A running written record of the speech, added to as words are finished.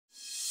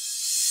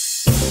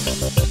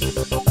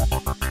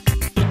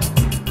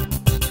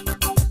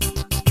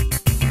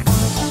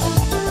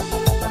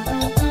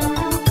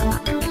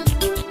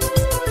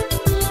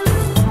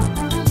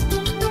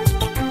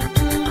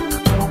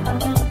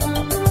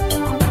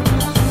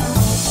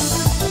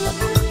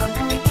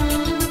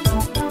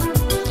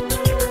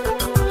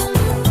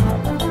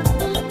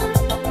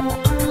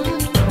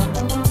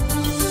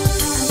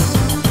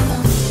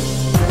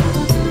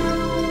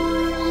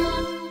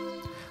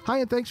Hi,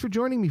 and thanks for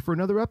joining me for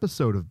another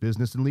episode of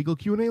Business and Legal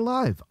Q&A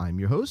Live. I'm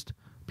your host,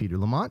 Peter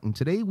Lamont, and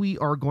today we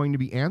are going to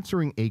be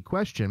answering a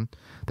question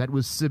that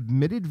was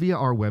submitted via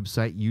our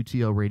website,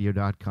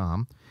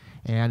 utlradio.com,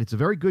 and it's a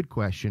very good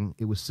question.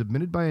 It was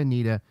submitted by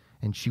Anita,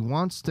 and she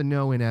wants to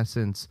know, in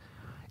essence,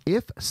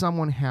 if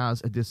someone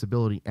has a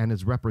disability and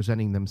is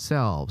representing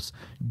themselves,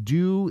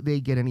 do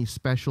they get any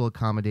special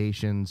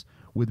accommodations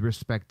with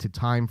respect to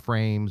time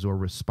frames or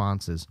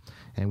responses?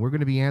 And we're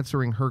going to be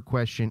answering her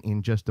question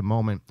in just a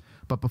moment.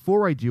 But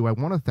before I do, I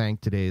want to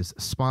thank today's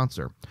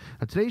sponsor.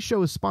 Now, today's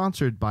show is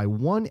sponsored by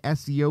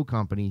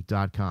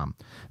OneSEOcompany.com.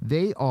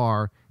 They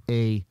are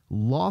a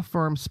law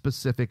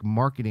firm-specific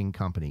marketing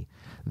company.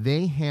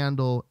 They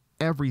handle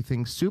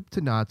everything soup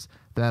to nuts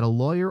that a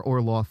lawyer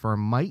or law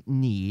firm might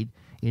need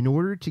in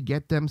order to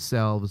get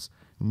themselves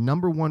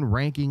 #1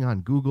 ranking on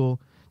Google,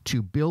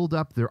 to build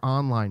up their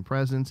online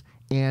presence,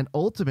 and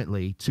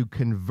ultimately to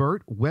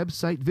convert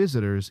website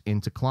visitors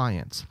into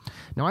clients.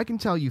 Now, I can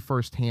tell you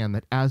firsthand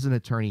that as an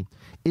attorney,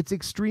 it's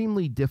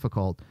extremely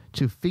difficult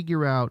to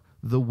figure out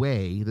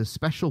the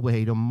special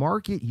way to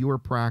market your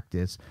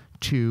practice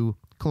to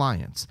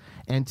clients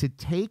and to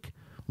take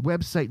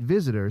website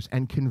visitors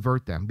and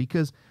convert them,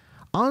 because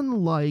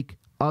unlike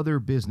other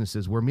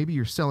businesses where maybe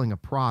you're selling a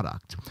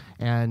product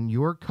and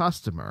your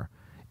customer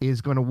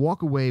is going to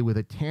walk away with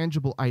a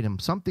tangible item,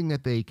 something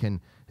that they can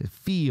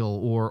feel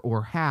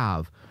or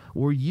have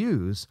or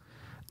use,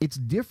 it's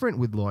different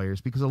with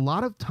lawyers, because a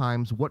lot of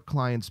times what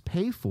clients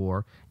pay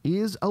for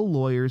is a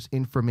lawyer's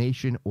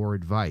information or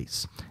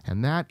advice,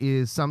 and that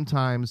is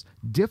sometimes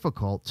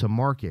difficult to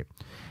market.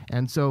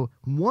 And so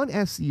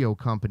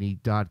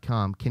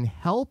OneSEOcompany.com can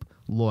help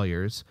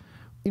lawyers,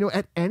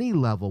 at any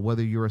level,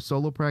 whether you're a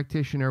solo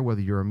practitioner,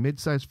 whether you're a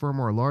mid-sized firm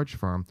or a large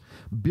firm,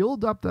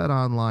 build up that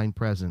online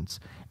presence.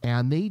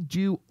 And they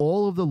do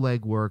all of the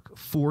legwork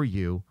for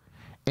you.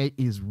 It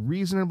is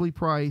reasonably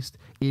priced,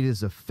 it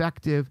is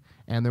effective,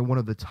 and they're one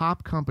of the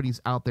top companies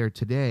out there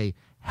today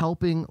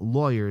helping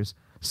lawyers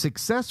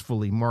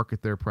successfully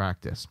market their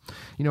practice.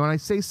 And I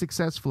say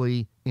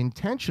successfully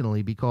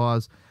intentionally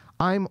because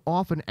I'm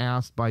often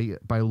asked by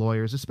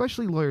lawyers,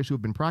 especially lawyers who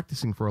have been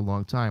practicing for a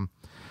long time,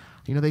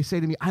 they say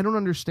to me, I don't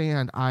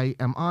understand. I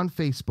am on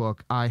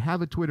Facebook. I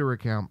have a Twitter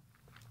account.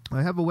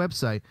 I have a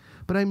website,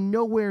 but I'm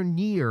nowhere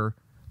near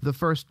the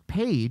first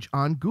page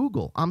on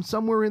Google. I'm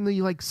somewhere in the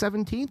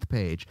 17th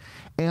page.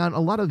 And a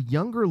lot of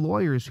younger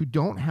lawyers who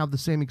don't have the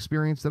same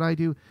experience that I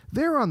do,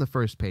 they're on the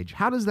first page.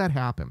 How does that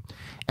happen?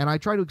 And I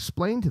try to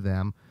explain to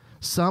them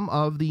some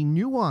of the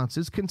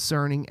nuances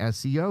concerning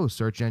SEO,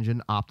 search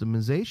engine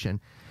optimization.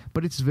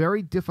 But it's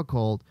very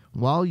difficult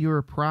while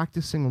you're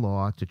practicing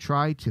law to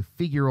try to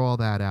figure all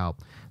that out.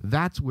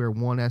 That's where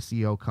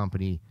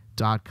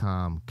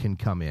OneSEOcompany.com can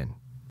come in.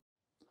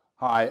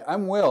 Hi,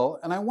 I'm Will,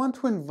 and I want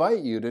to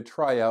invite you to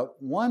try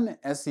out One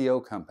SEO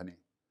Company.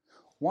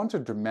 Want to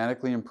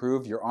dramatically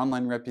improve your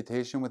online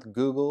reputation with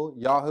Google,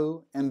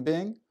 Yahoo, and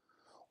Bing?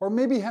 Or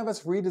maybe have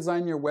us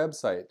redesign your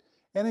website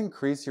and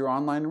increase your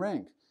online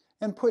rank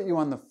and put you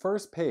on the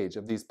first page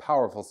of these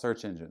powerful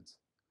search engines.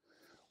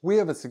 We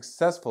have a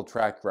successful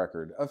track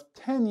record of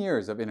 10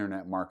 years of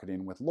internet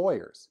marketing with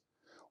lawyers.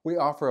 We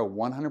offer a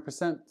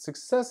 100%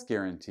 success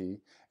guarantee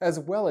as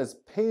well as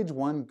page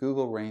 1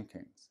 Google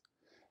rankings.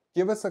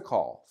 Give us a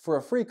call for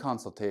a free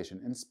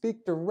consultation and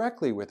speak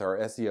directly with our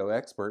SEO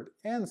expert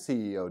and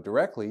CEO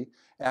directly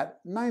at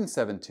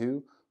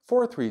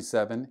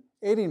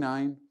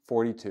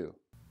 972-437-8942.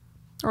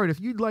 All right,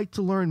 if you'd like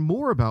to learn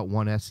more about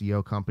One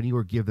SEO Company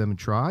or give them a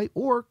try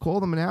or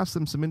call them and ask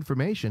them some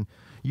information,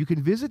 you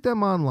can visit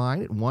them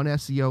online at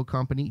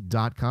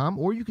OneSEOcompany.com,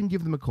 or you can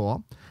give them a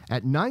call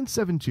at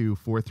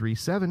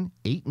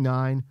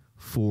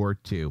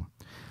 972-437-8942.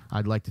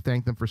 I'd like to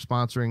thank them for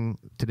sponsoring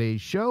today's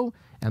show,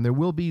 and there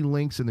will be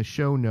links in the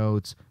show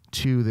notes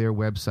to their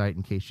website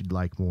in case you'd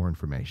like more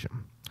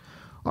information.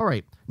 All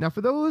right, now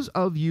for those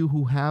of you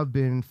who have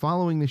been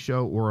following the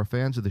show or are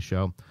fans of the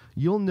show,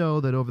 you'll know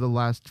that over the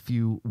last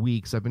few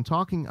weeks I've been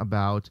talking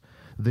about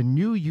the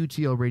new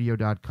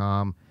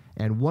utlradio.com,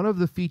 and one of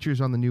the features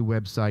on the new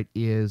website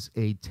is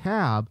a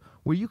tab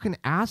where you can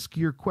ask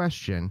your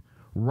question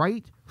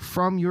right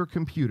from your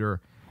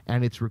computer,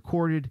 and it's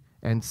recorded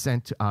and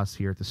sent to us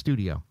here at the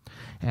studio.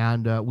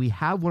 And we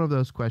have one of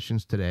those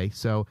questions today,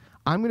 so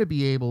I'm going to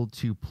be able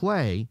to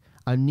play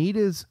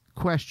Anita's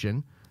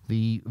question,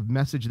 the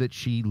message that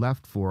she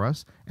left for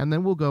us, and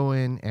then we'll go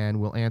in and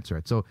we'll answer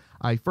it. So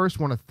I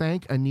first want to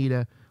thank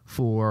Anita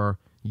for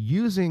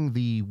using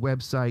the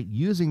website,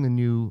 using the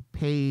new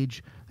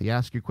page, the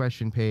Ask Your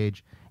Question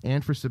page,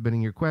 and for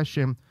submitting your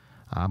question.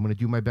 I'm going to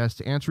do my best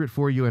to answer it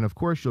for you, and of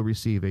course, you'll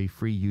receive a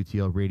free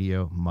UTL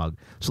Radio mug.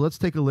 So let's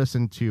take a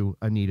listen to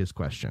Anita's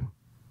question.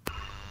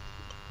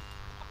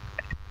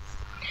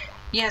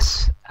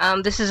 Yes,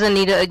 this is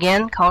Anita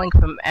again, calling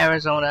from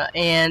Arizona,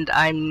 and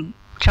I'm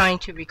trying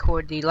to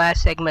record the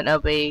last segment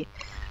of a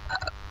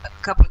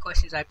couple of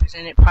questions I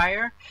presented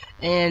prior,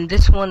 and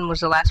this one was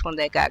the last one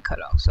that got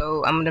cut off.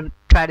 So I'm going to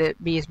try to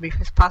be as brief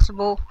as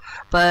possible,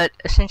 but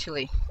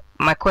essentially,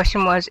 my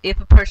question was, if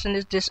a person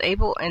is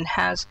disabled and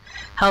has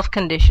health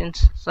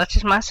conditions, such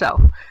as myself,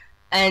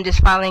 and is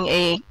filing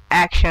a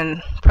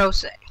action pro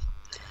se,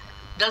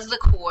 does the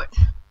court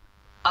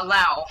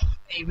allow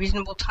a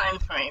reasonable time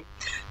frame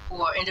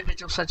for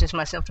individuals such as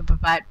myself to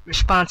provide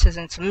responses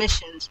and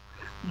submissions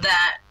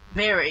that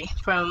vary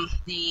from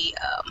the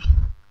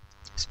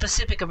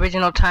specific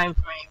original time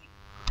frame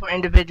for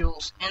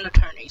individuals and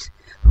attorneys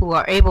who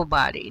are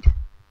able-bodied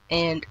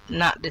and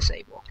not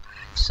disabled?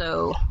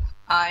 So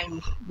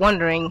I'm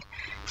wondering,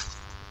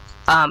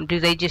 do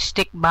they just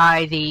stick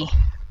by the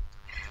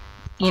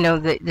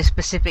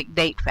specific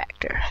date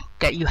factor,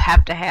 that you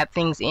have to have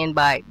things in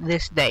by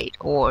this date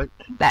or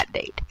that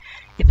date?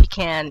 If you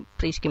can,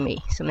 please give me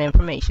some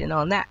information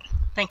on that.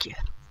 Thank you.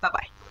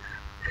 Bye-bye.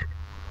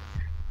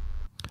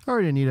 All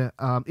right, Anita,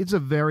 it's a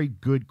very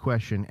good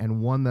question,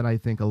 and one that I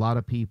think a lot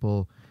of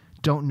people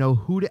don't know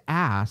who to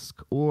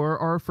ask or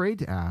are afraid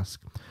to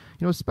ask.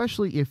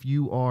 Especially if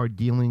you are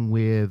dealing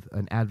with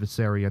an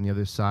adversary on the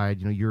other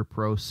side, you're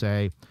pro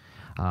se,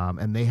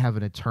 and they have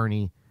an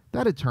attorney.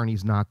 That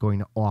attorney's not going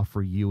to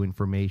offer you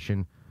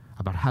information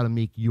about how to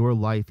make your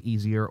life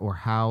easier or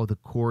how the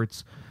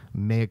courts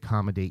may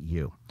accommodate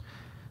you.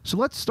 So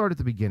let's start at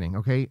the beginning,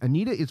 okay?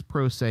 Anita is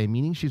pro se,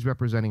 meaning she's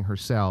representing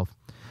herself.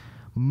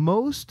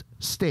 Most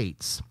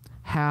states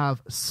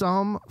have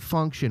some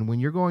function when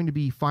you're going to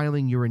be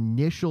filing your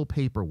initial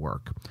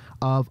paperwork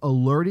of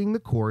alerting the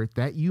court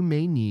that you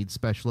may need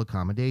special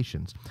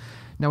accommodations.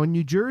 Now, in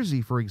New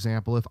Jersey, for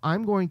example, if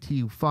I'm going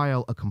to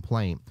file a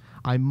complaint,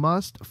 I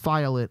must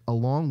file it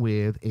along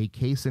with a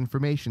case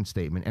information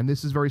statement, and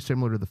this is very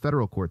similar to the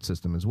federal court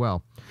system as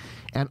well.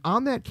 And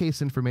on that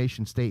case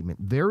information statement,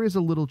 there is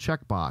a little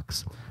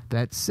checkbox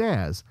that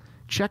says,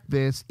 check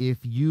this if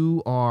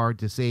you are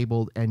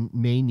disabled and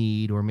may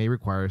need or may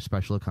require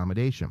special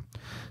accommodation.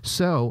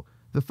 So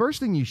the first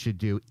thing you should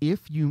do,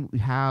 if you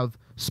have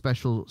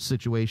special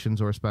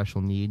situations or a special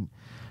need,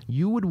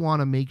 you would want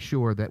to make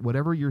sure that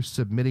whatever you're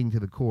submitting to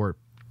the court,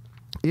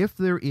 if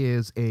there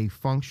is a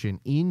function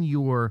in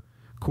your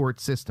court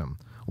system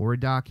or a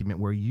document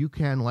where you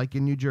can, like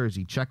in New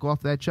Jersey, check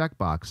off that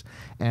checkbox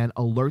and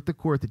alert the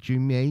court that you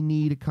may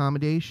need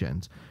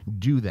accommodations,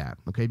 do that,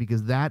 okay?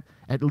 Because that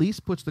at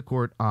least puts the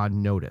court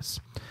on notice.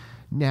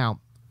 Now,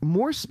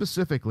 more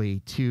specifically,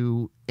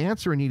 to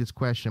answer Anita's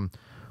question,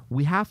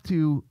 we have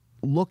to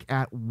look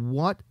at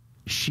what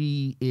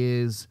she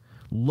is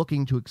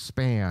looking to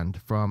expand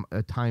from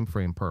a time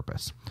frame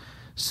purpose.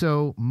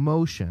 So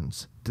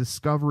motions,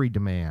 discovery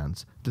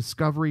demands,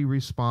 discovery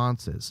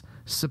responses,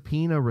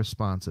 subpoena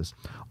responses,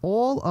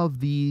 all of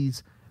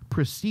these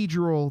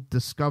procedural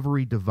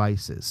discovery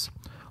devices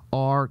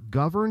are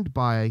governed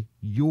by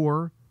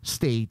your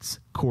state's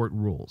court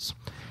rules.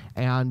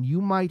 And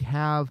you might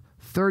have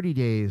 30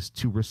 days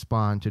to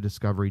respond to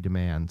discovery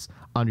demands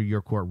under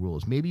your court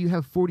rules. Maybe you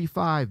have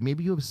 45,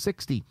 maybe you have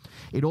 60.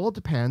 It all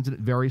depends, and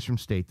it varies from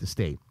state to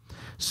state.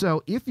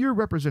 So if you're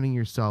representing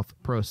yourself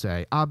pro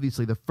se,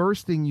 obviously the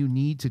first thing you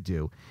need to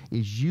do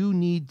is you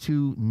need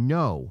to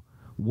know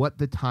what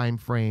the time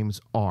frames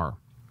are.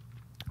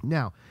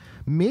 Now,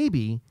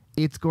 maybe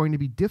it's going to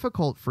be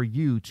difficult for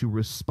you to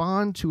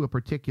respond to a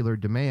particular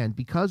demand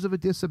because of a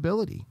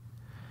disability.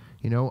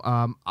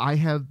 I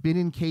have been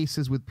in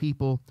cases with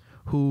people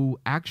who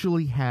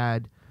actually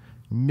had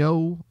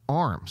no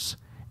arms,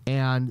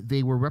 and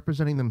they were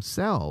representing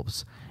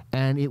themselves,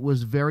 and it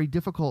was very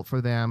difficult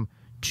for them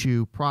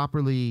to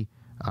properly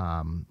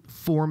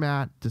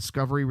format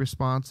discovery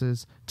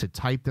responses, to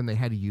type them. They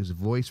had to use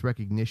voice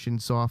recognition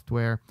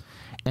software,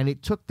 and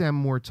it took them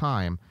more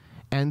time.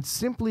 And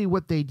simply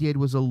what they did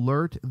was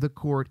alert the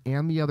court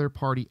and the other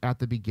party at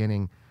the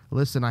beginning,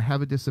 listen, I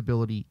have a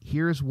disability,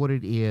 here's what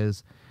it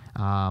is,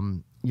 I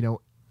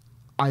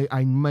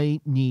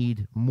might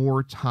need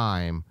more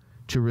time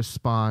to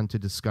respond to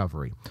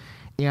discovery.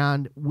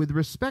 And with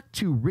respect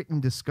to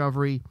written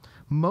discovery,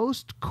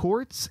 most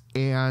courts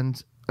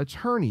and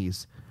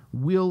attorneys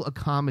will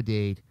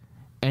accommodate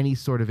any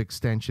sort of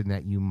extension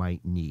that you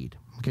might need.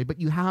 Okay, but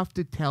you have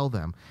to tell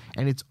them,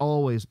 and it's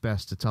always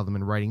best to tell them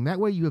in writing. That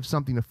way you have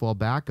something to fall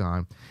back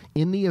on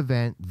in the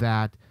event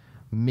that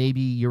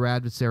maybe your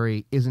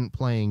adversary isn't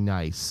playing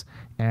nice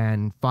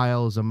and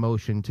files a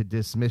motion to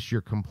dismiss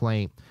your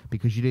complaint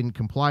because you didn't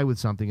comply with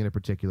something in a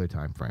particular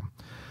time frame.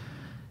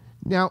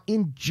 Now,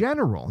 in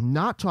general,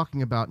 not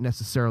talking about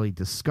necessarily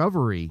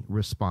discovery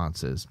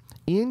responses,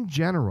 in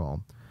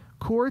general,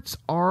 courts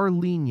are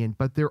lenient,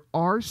 but there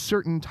are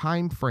certain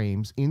time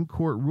frames in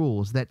court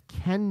rules that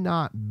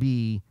cannot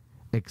be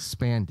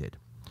expanded.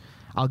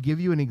 I'll give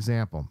you an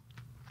example.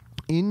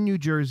 In New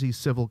Jersey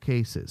civil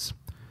cases,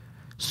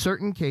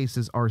 certain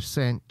cases are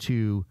sent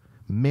to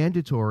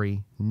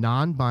mandatory,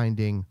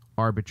 non-binding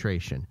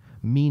arbitration,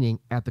 meaning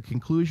at the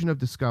conclusion of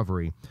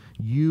discovery,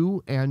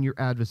 you and your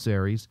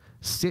adversaries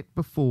sit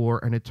before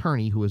an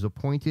attorney who is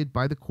appointed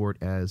by the court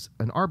as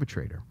an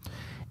arbitrator.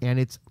 And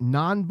it's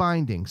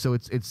non-binding, so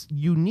it's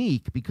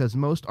unique because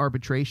most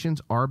arbitrations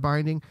are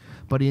binding,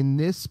 but in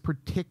this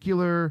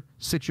particular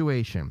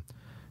situation,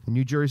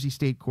 New Jersey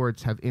state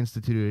courts have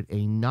instituted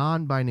a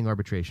non-binding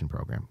arbitration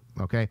program,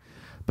 okay?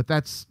 But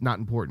that's not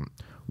important.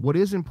 What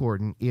is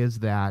important is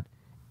that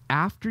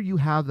after you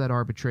have that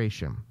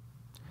arbitration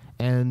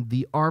and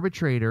the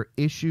arbitrator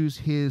issues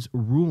his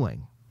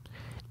ruling,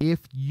 if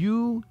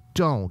you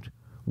don't,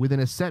 within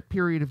a set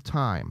period of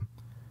time,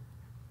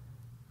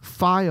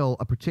 file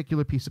a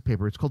particular piece of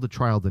paper, it's called the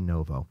trial de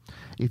novo.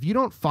 If you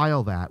don't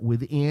file that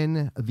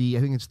within I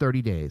think it's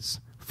 30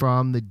 days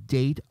from the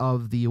date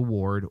of the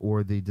award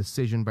or the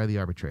decision by the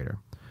arbitrator,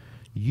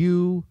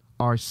 you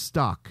are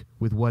stuck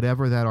with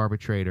whatever that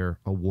arbitrator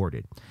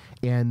awarded.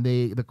 And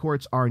the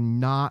courts are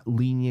not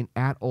lenient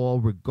at all,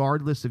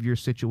 regardless of your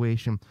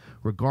situation,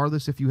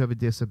 regardless if you have a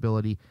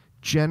disability.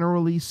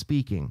 Generally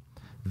speaking,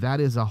 that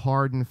is a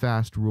hard and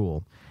fast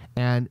rule.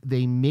 And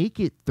they make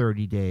it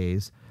 30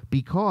 days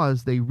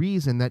because they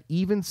reason that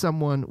even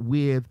someone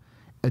with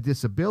a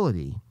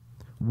disability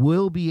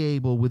will be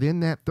able,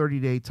 within that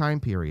 30-day time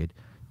period,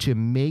 to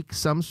make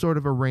some sort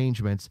of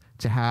arrangements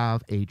to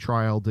have a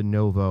trial de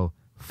novo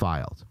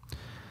filed.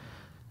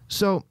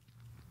 So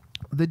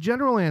the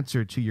general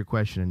answer to your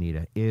question,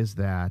 Anita, is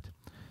that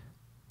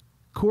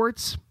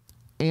courts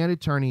and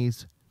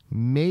attorneys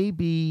may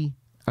be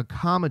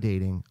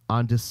accommodating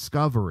on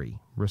discovery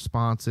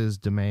responses,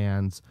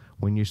 demands,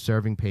 when you're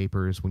serving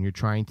papers, when you're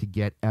trying to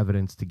get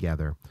evidence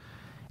together.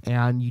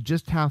 And you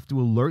just have to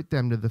alert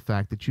them to the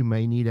fact that you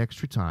may need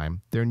extra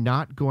time. They're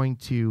not going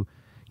to,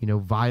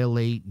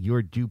 violate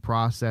your due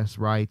process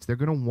rights. They're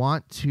going to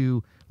want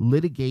to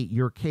litigate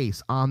your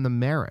case on the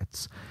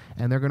merits,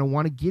 and they're going to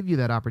want to give you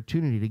that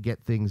opportunity to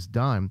get things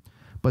done.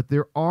 But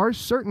there are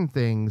certain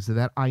things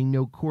that I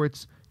know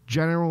courts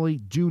generally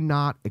do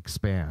not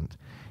expand.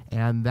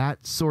 And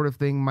that sort of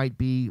thing might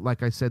be,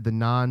 like I said, the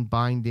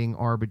non-binding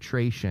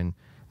arbitration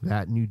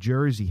that New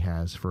Jersey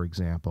has, for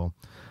example.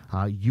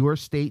 Your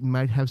state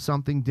might have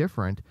something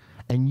different,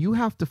 and you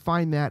have to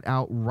find that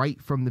out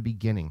right from the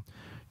beginning.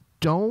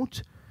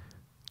 Don't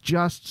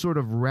just sort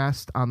of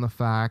rest on the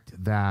fact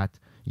that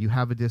you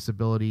have a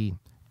disability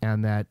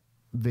and that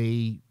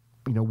they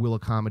will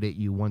accommodate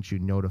you once you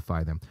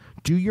notify them.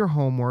 Do your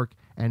homework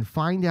and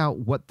find out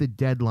what the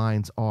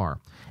deadlines are.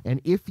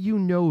 And if you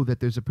know that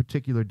there's a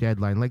particular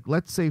deadline, like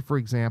let's say, for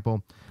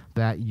example,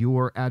 that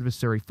your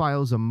adversary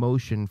files a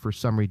motion for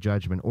summary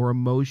judgment or a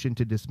motion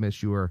to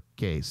dismiss your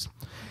case,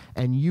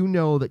 and you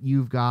know that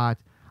you've got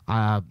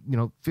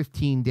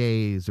 15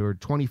 days or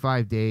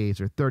 25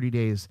 days or 30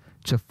 days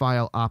to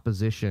file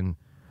opposition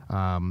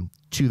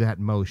to that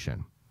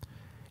motion.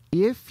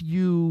 If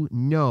you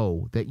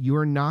know that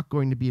you're not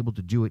going to be able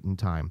to do it in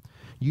time,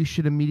 you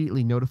should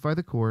immediately notify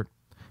the court,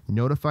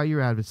 notify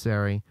your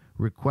adversary,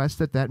 request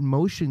that that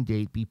motion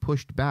date be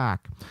pushed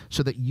back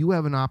so that you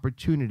have an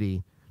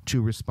opportunity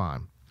to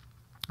respond.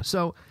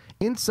 So,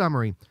 in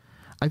summary,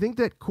 I think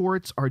that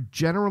courts are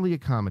generally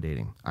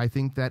accommodating. I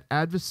think that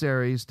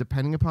adversaries,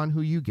 depending upon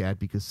who you get,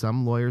 because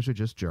some lawyers are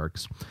just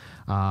jerks,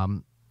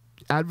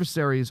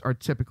 adversaries are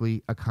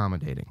typically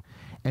accommodating.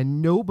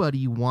 And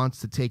nobody wants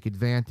to take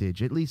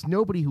advantage, at least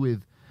nobody who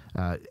with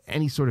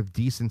any sort of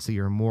decency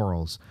or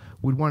morals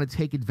would want to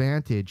take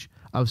advantage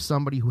of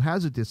somebody who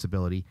has a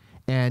disability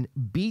and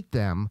beat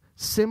them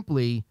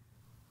simply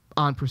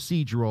on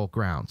procedural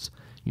grounds.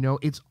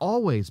 It's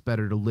always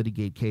better to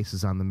litigate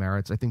cases on the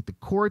merits. I think the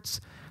courts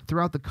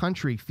throughout the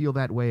country feel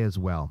that way as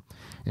well.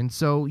 And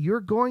so you're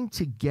going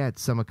to get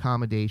some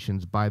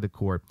accommodations by the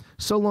court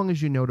so long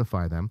as you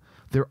notify them.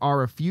 There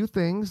are a few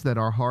things that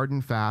are hard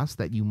and fast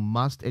that you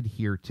must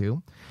adhere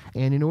to.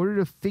 And in order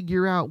to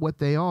figure out what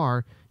they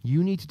are,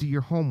 you need to do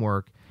your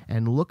homework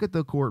and look at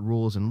the court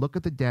rules and look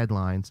at the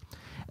deadlines.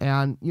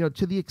 And,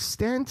 to the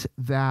extent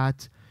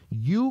that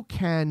you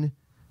can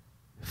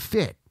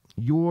fit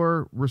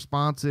your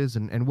responses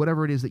and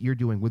whatever it is that you're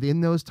doing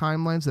within those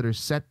timelines that are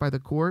set by the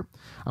court,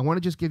 I want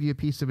to just give you a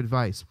piece of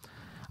advice.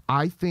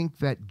 I think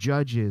that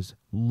judges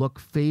look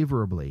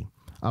favorably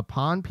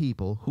upon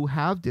people who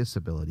have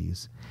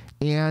disabilities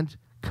and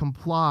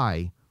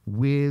comply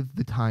with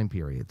the time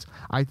periods.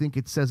 I think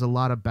it says a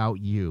lot about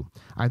you.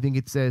 I think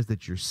it says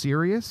that you're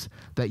serious,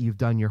 that you've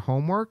done your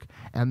homework,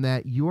 and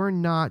that you're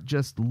not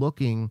just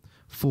looking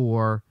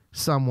for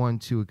someone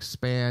to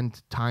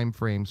expand time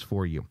frames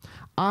for you.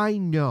 I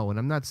know, and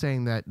I'm not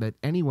saying that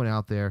anyone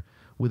out there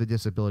with a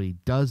disability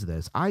does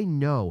this. I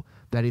know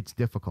that it's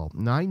difficult,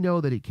 and I know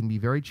that it can be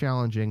very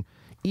challenging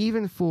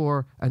even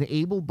for an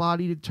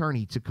able-bodied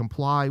attorney to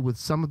comply with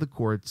some of the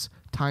court's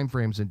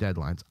timeframes and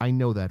deadlines. I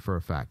know that for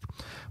a fact.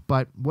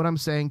 But what I'm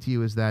saying to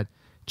you is that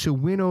to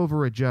win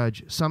over a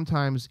judge,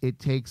 sometimes it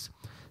takes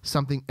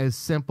something as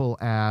simple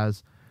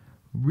as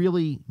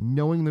really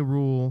knowing the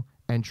rule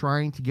and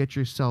trying to get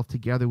yourself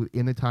together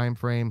within the time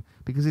frame,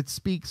 because it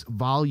speaks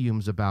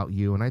volumes about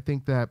you. And I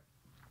think that,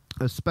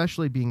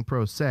 especially being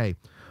pro se,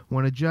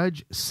 when a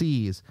judge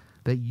sees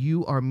that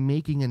you are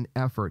making an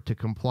effort to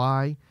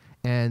comply,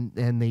 and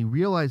they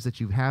realize that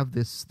you have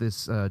this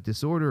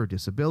disorder or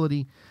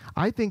disability,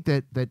 I think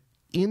that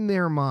in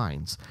their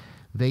minds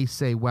they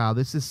say, wow,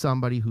 this is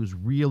somebody who's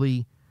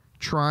really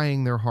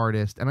trying their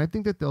hardest. And I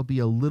think that they'll be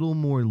a little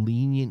more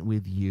lenient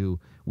with you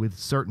with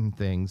certain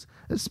things,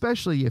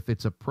 especially if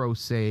it's a pro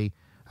se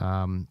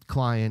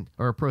client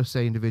or a pro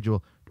se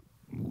individual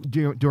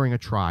during a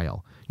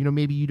trial.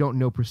 Maybe you don't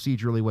know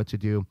procedurally what to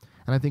do.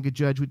 And I think a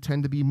judge would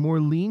tend to be more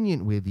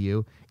lenient with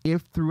you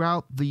if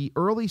throughout the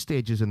early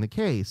stages in the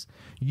case,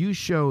 you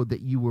showed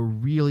that you were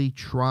really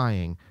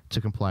trying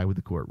to comply with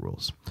the court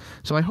rules.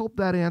 So I hope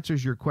that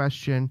answers your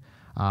question.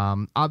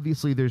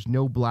 Obviously, there's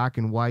no black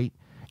and white.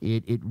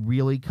 It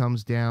really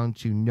comes down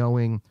to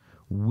knowing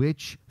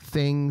which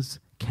things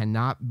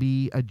cannot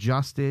be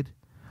adjusted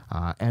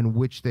and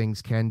which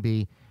things can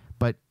be.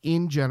 But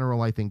in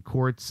general, I think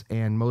courts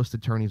and most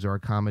attorneys are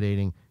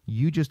accommodating.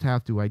 You just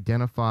have to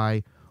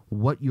identify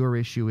what your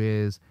issue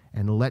is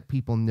and let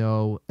people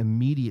know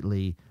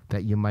immediately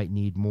that you might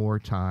need more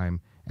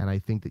time, and I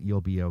think that you'll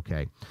be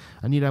okay.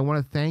 Anita, I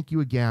want to thank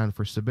you again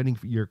for submitting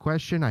your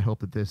question. I hope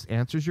that this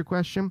answers your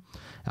question.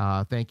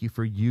 Thank you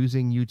for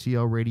using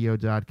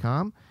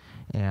utlradio.com,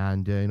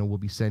 and we'll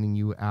be sending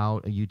you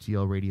out a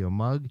UTL Radio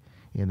mug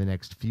in the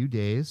next few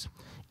days.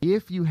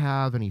 If you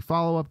have any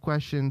follow-up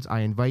questions,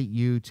 I invite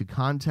you to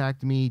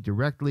contact me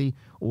directly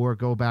or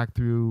go back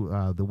through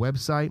the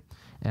website,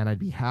 and I'd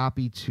be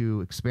happy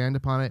to expand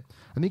upon it.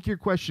 I think your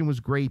question was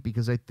great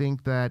because I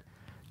think that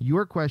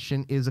your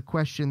question is a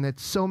question that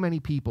so many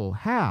people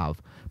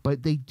have,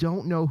 but they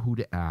don't know who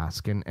to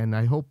ask, and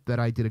I hope that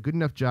I did a good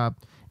enough job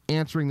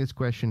answering this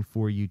question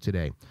for you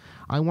today.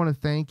 I want to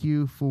thank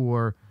you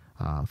for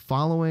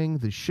following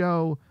the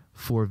show,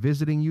 for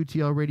visiting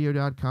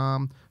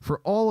utlradio.com, for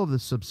all of the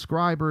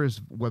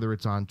subscribers, whether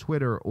it's on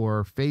Twitter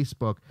or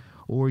Facebook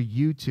or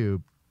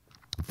YouTube.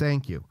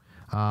 Thank you.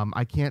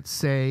 I can't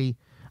say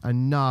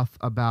enough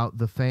about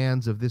the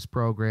fans of this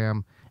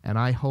program, and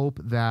I hope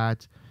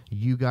that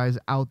you guys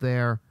out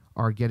there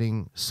are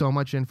getting so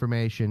much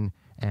information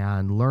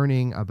and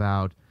learning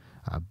about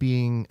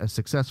being a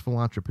successful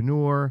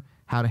entrepreneur,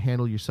 how to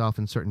handle yourself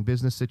in certain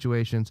business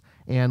situations,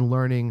 and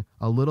learning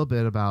a little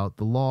bit about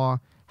the law,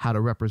 how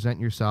to represent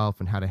yourself,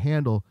 and how to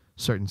handle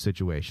certain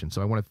situations.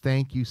 So I want to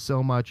thank you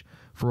so much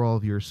for all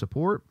of your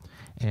support,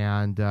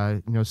 and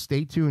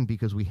stay tuned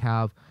because we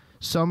have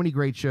so many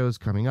great shows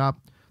coming up.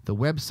 The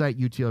website,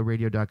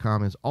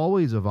 utlradio.com, is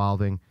always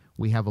evolving.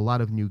 We have a lot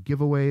of new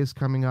giveaways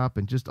coming up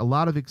and just a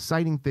lot of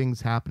exciting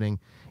things happening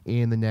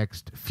in the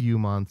next few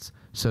months.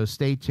 So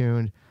stay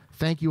tuned.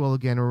 Thank you all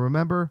again, and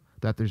remember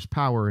that there's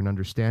power in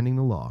understanding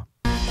the law.